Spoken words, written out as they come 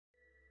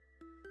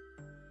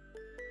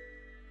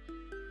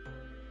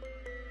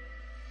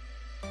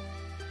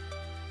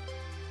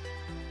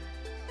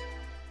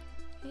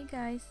Hey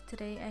guys,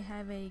 today I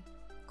have a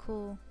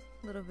cool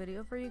little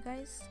video for you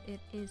guys. It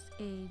is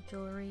a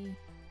jewelry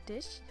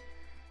dish.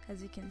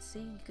 As you can see,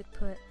 you could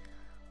put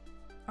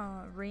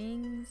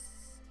rings,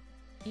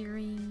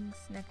 earrings,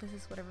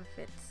 necklaces, whatever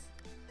fits.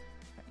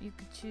 You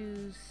could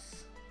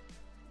choose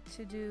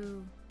to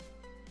do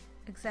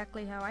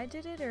exactly how I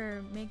did it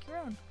or make your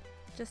own.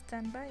 Just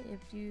stand by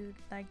if you'd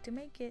like to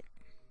make it.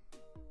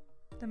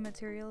 The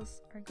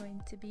materials are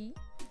going to be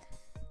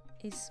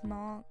a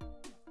small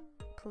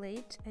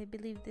plate. I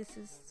believe this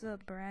is the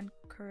brand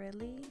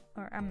Corelli,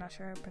 or I'm not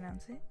sure how to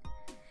pronounce it.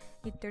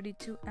 A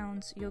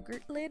 32-ounce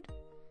yogurt lid,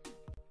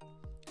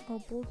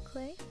 opal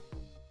clay,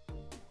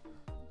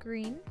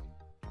 green,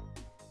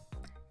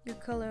 your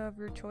color of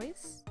your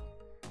choice,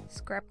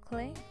 scrap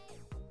clay,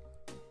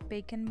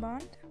 bacon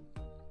bond,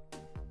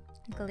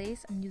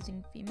 glaze, I'm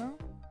using Fimo,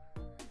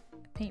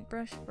 a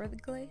paintbrush for the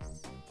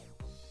glaze,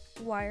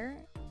 wire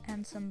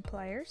and some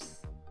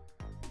pliers,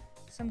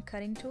 some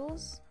cutting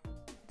tools.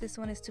 This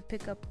one is to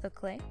pick up the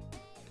clay,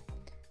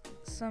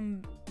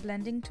 some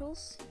blending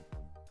tools,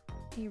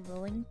 a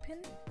rolling pin,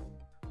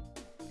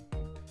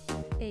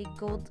 a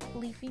gold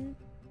leafing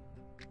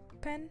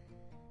pen,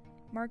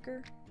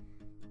 marker,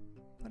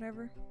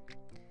 whatever.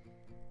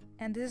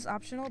 And this is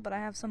optional, but I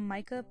have some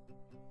mica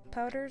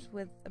powders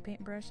with a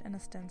paintbrush and a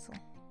stencil.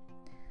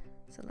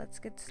 So let's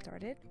get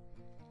started.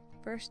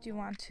 First, you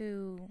want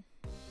to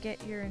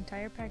get your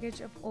entire package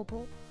of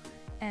opal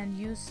and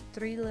use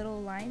 3 little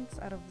lines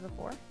out of the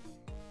 4.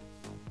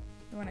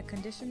 You want to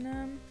condition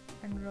them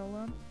and roll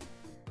them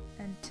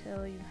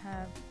until you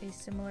have a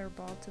similar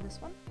ball to this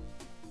one.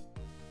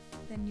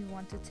 Then you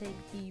want to take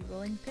the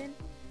rolling pin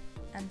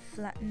and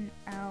flatten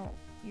out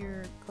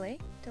your clay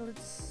till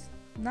it's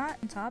not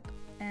on top,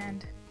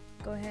 and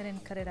go ahead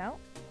and cut it out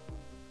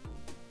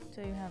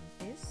so you have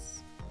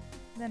this.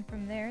 Then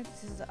from there,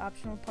 this is the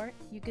optional part,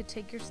 you could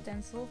take your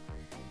stencil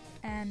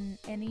and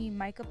any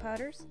mica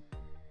powders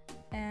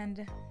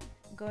and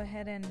go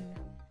ahead and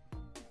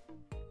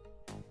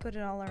put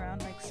it all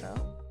around like so.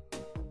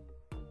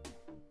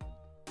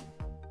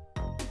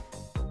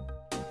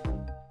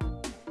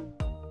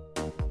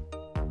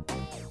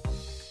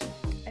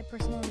 I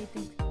personally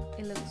think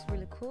it looks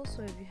really cool,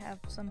 so if you have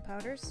some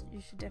powders,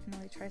 you should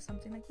definitely try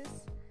something like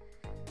this.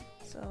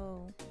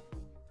 So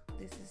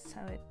this is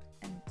how it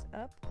ends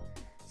up.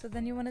 So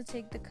then you want to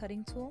take the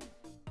cutting tool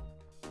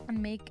and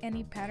make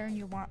any pattern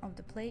you want of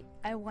the plate.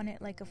 I want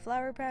it like a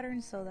flower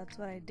pattern, so that's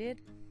what I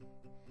did.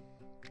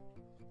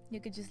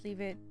 You could just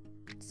leave it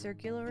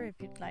circular if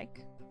you'd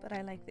like, but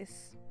I like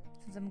this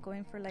since I'm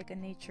going for like a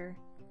nature,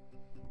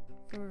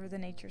 for the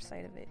nature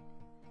side of it.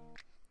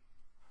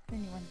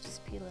 Then you want to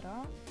just peel it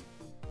off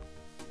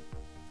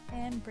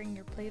and bring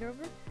your plate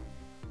over,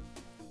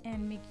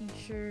 and making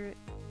sure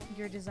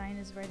your design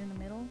is right in the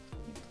middle,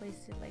 you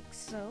place it like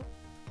so,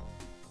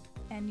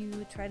 and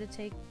you try to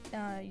take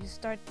you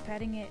start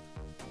patting it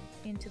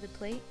into the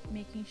plate,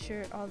 making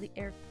sure all the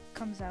air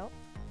comes out.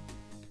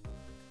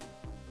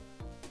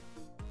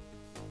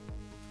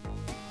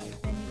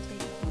 Then you take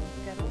the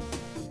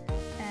petals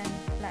and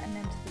flatten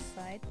them to the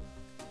side,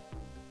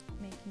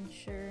 making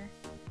sure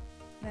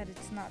that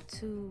it's not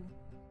too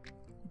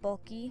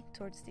bulky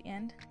towards the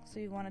end, so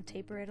you want to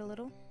taper it a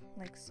little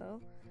like so.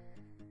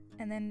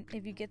 And then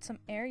if you get some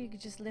air, you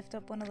could just lift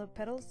up one of the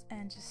petals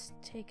and just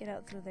take it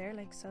out through there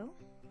like so.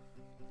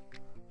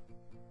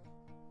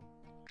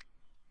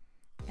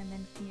 And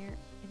then here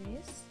it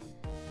is.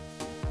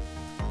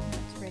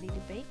 It's ready to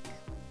bake.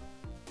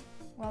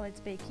 While it's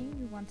baking,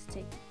 you want to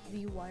take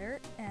the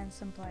wire and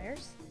some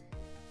pliers,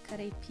 cut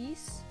a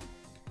piece,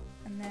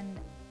 and then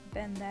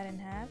bend that in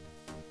half,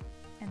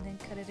 and then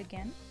cut it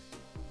again.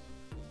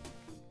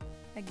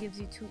 That gives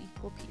you 2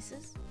 equal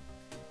pieces.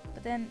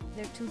 But then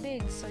they're too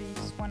big, so you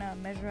just want to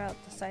measure out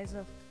the size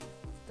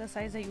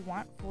that you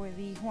want for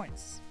the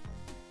horns.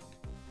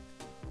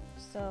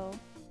 So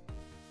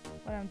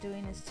what I'm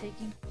doing is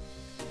taking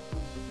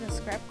the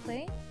scrap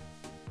clay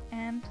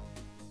and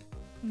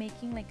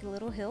making like a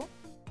little hill,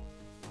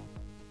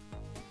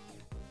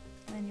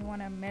 and then you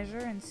want to measure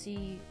and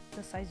see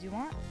the size you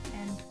want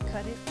and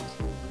cut it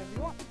to whatever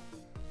you want.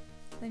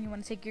 Then you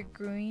want to take your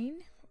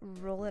green,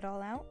 roll it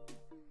all out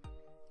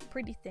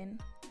pretty thin.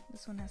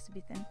 This one has to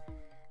be thin.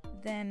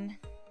 Then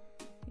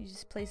you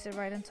just place it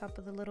right on top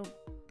of the little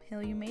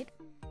hill you made.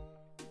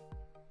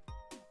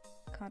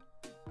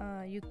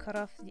 You cut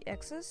off the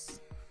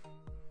excess.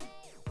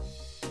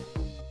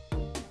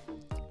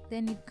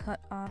 Then you cut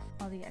off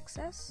all the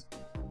excess.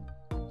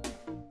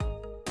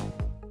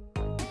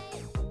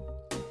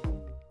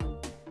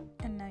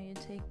 And now you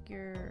take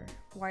your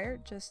wire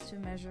just to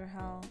measure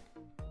how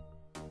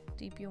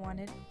deep you want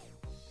it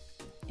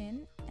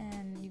in,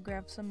 and you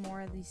grab some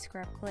more of the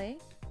scrap clay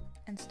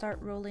and start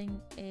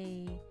rolling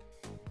a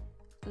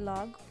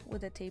log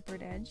with a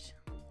tapered edge.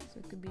 So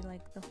it could be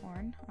like the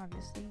horn,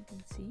 obviously, you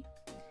can see.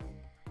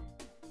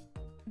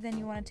 Then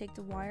you want to take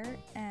the wire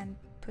and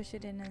push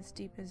it in as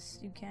deep as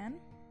you can.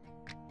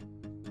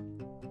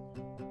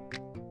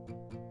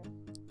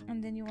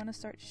 And then you want to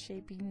start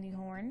shaping the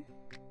horn.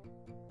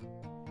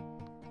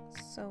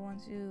 So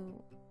once you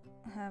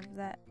have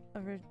that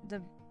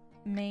the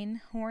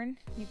main horn,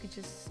 you could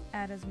just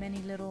add as many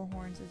little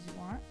horns as you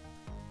want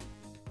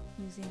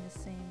using the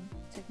same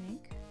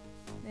technique.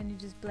 Then you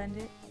just blend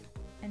it,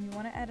 and you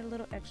want to add a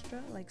little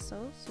extra like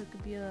so it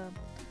could be a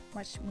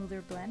much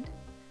smoother blend.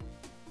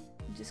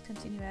 You just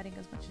continue adding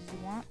as much as you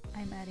want.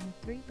 I'm adding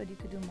 3, but you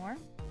could do more.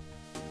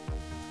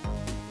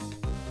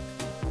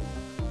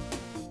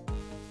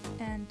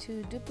 And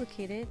to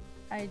duplicate it,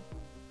 I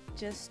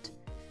just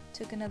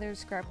took another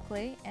scrap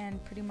clay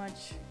and pretty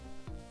much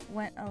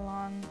went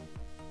along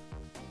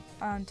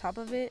on top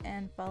of it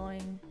and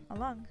following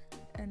along,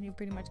 and you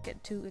pretty much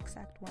get 2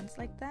 exact ones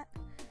like that.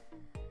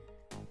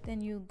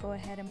 Then you go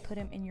ahead and put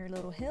them in your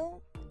little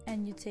hill,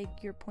 and you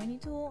take your pointy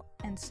tool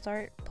and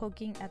start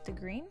poking at the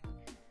green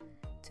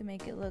to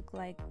make it look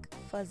like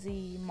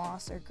fuzzy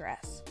moss or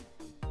grass.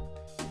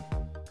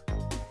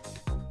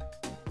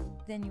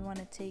 Then you want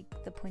to take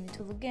the pointy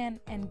tool again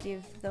and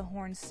give the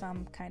horns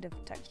some kind of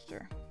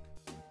texture.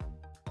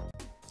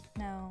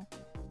 Now,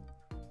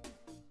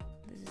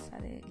 this is how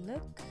they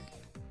look.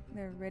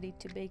 They're ready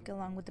to bake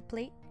along with the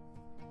plate.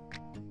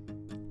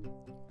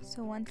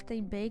 So once they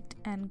baked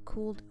and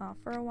cooled off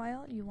for a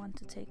while, you want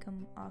to take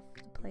them off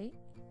the plate.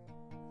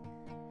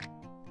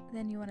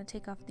 Then you want to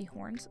take off the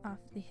horns off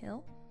the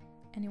hill,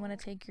 and you want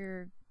to take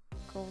your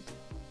gold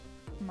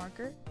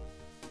marker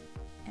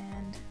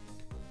and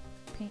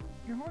paint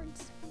your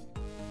horns.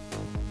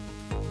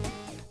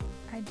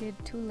 I did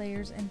 2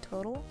 layers in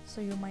total,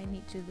 so you might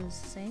need to do the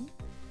same.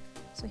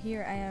 So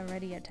here I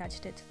already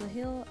attached it to the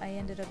hill. I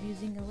ended up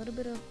using a little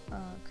bit of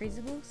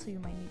crazy glue, so you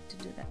might need to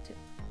do that too.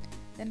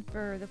 Then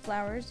for the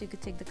flowers, you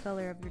could take the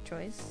color of your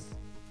choice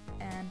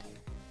and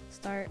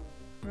start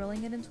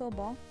rolling it into a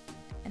ball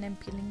and then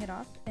peeling it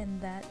off,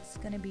 and that's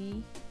gonna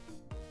be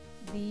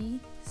the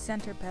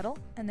center petal.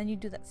 And then you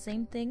do that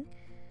same thing,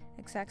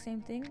 exact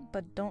same thing,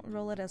 but don't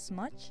roll it as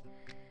much,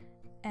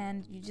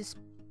 and you just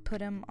put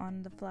them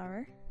on the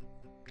flower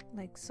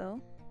like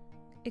so.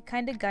 It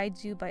kind of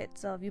guides you by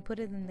itself. You put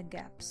it in the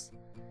gaps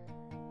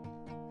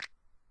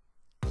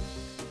and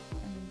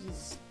you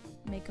just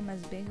make them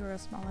as big or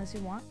as small as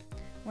you want.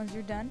 Once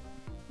you're done,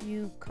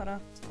 you cut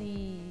off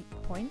the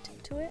point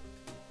to it,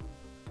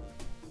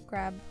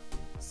 grab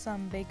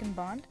some bacon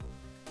bond,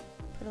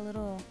 put a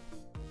little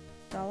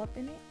dollop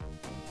in it,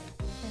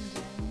 and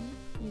then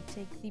you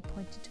take the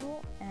pointy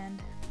tool,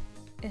 and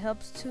it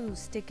helps to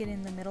stick it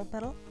in the middle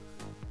petal,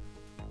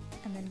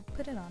 and then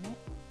put it on it.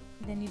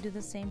 Then you do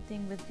the same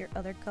thing with your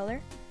other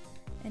color,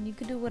 and you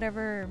could do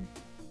whatever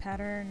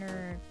pattern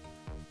or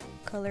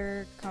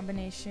color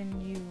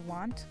combination you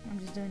want. I'm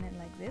just doing it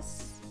like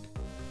this.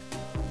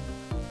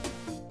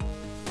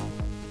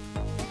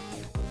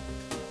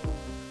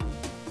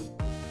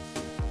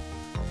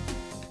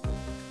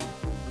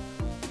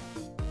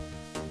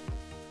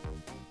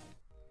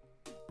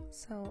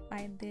 So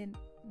I did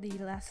the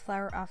last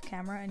flower off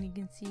camera, and you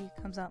can see it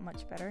comes out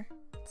much better.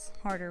 It's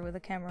harder with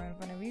a camera in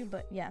front of you,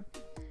 but yeah.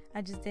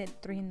 I just did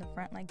 3 in the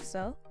front like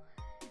so,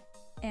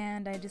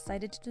 and I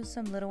decided to do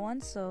some little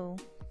ones. So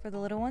for the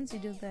little ones, you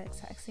do the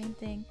exact same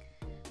thing,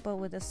 but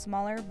with a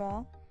smaller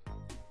ball.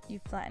 You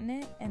flatten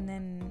it, and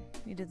then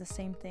you do the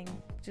same thing,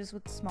 just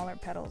with smaller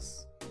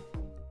petals.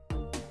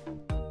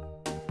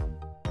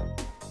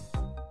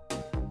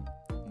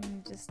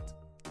 And just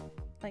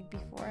like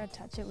before,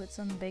 attach it with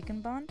some bacon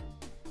bond.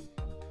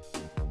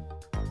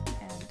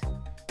 And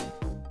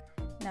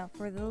now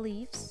for the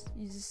leaves,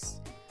 you just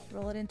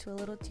roll it into a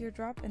little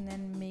teardrop and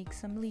then make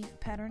some leaf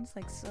patterns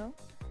like so,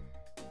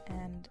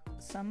 and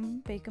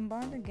some bacon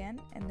bond again,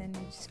 and then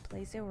you just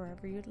place it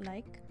wherever you'd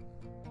like.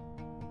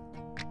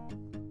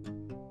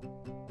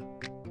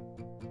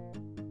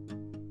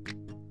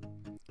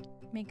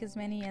 Make as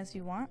many as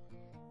you want.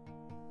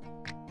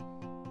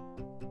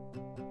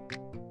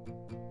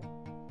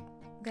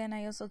 Then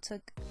I also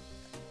took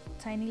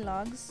tiny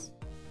logs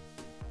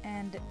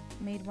and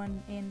made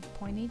one in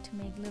pointy to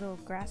make little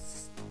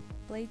grass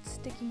blades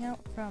sticking out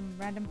from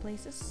random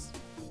places.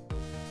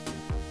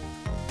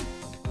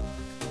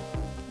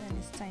 Then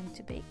it's time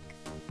to bake.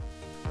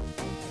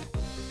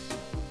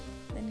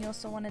 Then you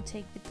also want to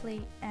take the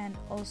plate and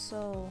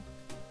also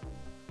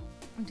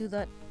do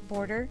that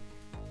border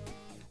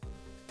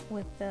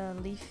with the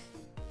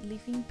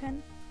leafing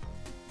pen.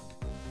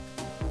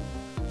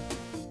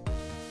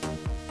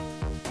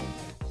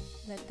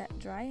 Let that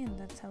dry, and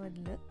that's how it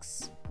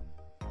looks.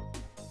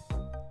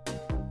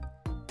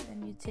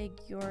 Then you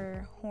take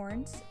your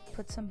horns,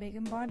 put some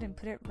bacon bond and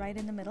put it right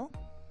in the middle,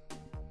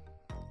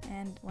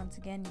 and once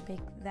again you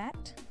bake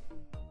that.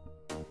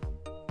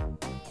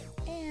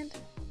 And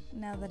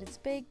now that it's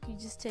baked, you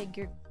just take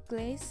your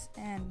glaze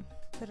and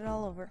put it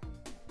all over.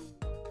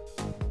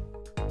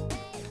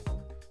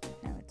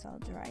 Now it's all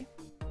dry.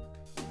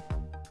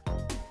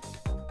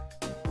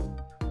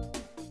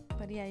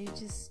 But yeah, you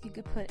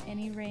could put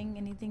any ring,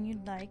 anything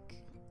you'd like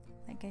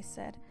I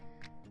said,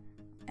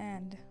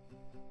 and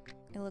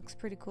it looks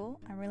pretty cool.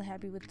 I'm really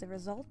happy with the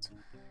result.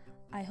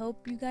 I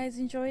hope you guys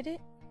enjoyed it,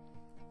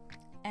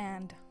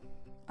 and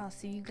I'll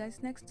see you guys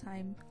next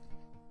time.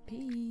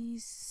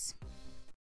 Peace.